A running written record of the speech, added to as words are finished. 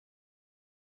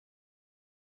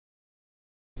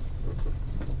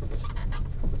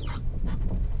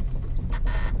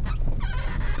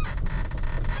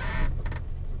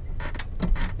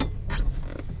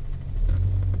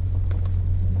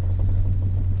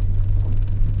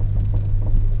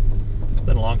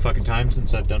fucking time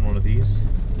since I've done one of these.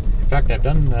 In fact, I've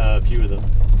done a few of them,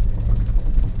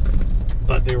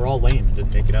 but they were all lame and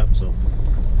didn't make it up, so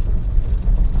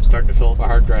I'm starting to fill up a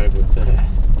hard drive with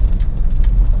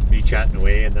me chatting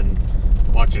away and then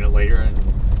watching it later and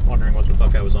wondering what the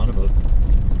fuck I was on about.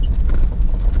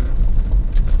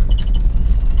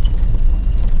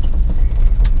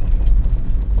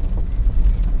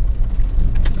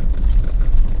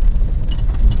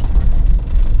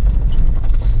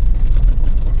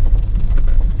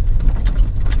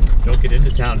 Don't get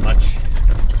into town much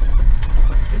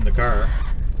in the car.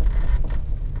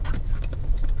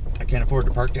 I can't afford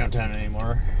to park downtown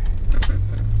anymore,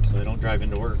 so I don't drive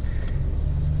into work.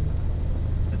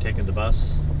 I'm taking the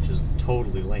bus, which is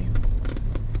totally lame.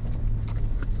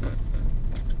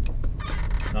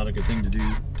 Not a good thing to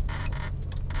do.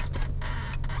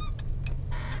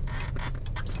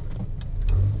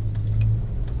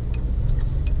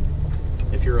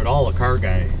 If you're at all a car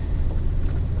guy,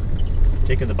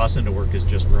 taking the bus into work is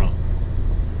just wrong,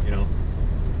 you know?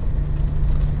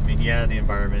 I mean, yeah, the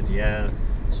environment, yeah,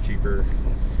 it's cheaper,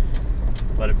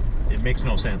 but it makes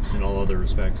no sense in all other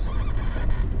respects.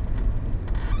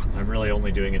 I'm really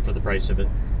only doing it for the price of it.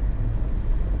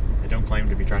 I don't claim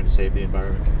to be trying to save the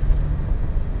environment.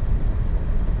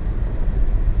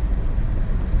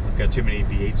 I've got too many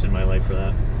V8s in my life for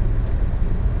that.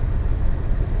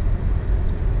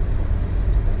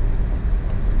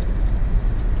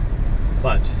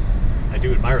 But I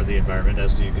do admire the environment,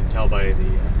 as you can tell by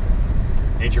the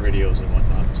nature videos and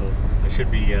whatnot. So I should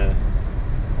be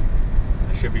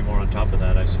more on top of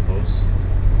that, I suppose.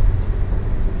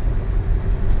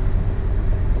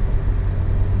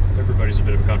 Everybody's a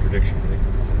bit of a contradiction, really.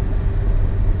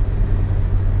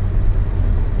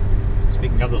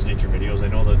 Speaking of those nature videos, I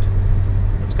know that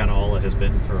that's kind of all it has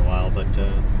been for a while, but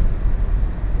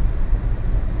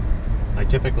I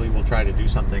typically will try to do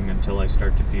something until I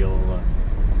start to feel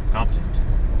competent,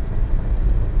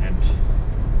 and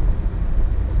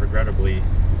regrettably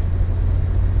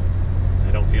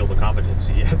I don't feel the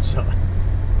competency yet, so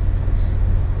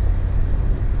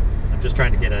I'm just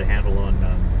trying to get a handle on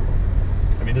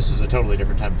I mean, this is a totally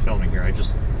different type of filming here.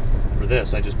 For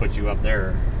this I just put you up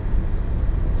there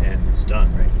and it's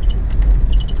done, right?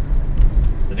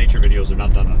 The nature videos are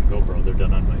not done on GoPro, they're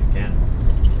done on my Canon.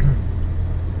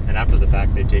 And after the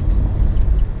fact, they take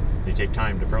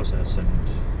time to process and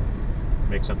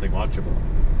make something watchable.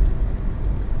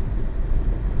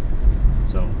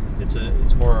 So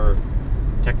it's more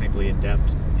technically in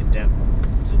depth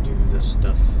to do this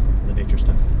stuff, the nature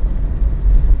stuff.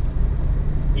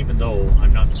 Even though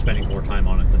I'm not spending more time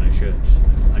on it than I should.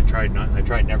 I tried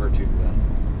never to.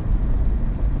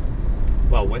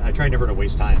 I try never to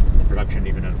waste time in the production,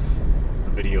 even of a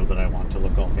video that I want to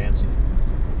look all fancy.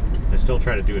 I still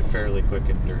try to do it fairly quick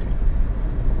and dirty.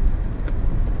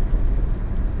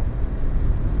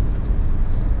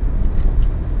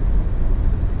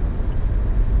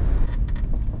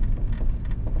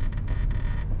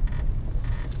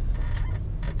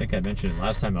 I think I mentioned it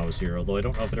last time I was here, although I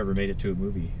don't know if it ever made it to a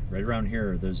movie. Right around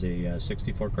here, there's a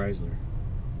 64 Chrysler.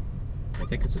 I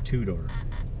think it's a two-door.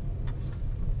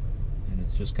 And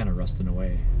it's just kind of rusting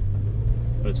away.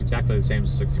 But it's exactly the same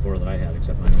as the 64 that I had,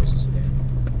 except mine was a sedan.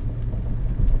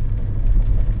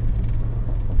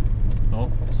 Oh,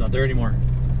 it's not there anymore.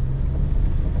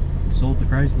 Sold the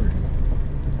Chrysler.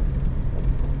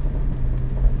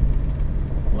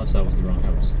 Unless that was the wrong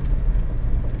house.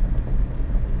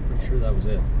 Pretty sure that was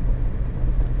it.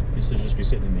 Used to just be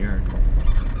sitting in the yard.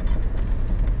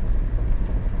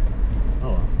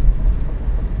 Oh well.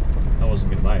 I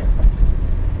wasn't gonna buy it.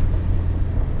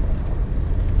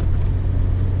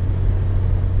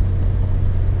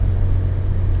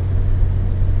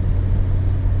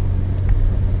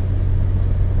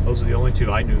 Those are the only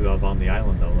two I knew of on the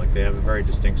island, though. Like, they have a very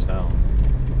distinct style.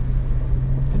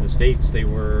 In the States, they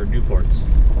were Newports.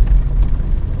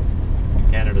 In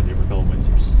Canada, they were called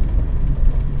Windsors.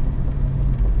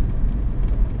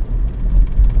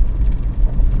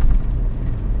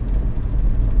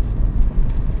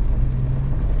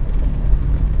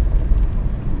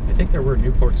 I think there were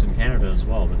Newports in Canada as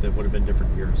well, but they would have been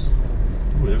different years.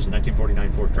 Ooh, there's a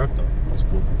 1949 Ford truck, though. That's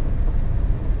cool.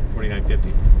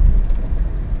 4950.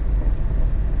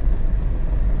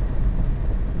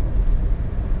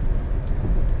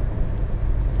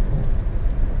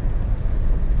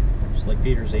 Just like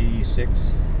Peter's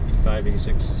 86, 85,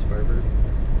 86 Firebird.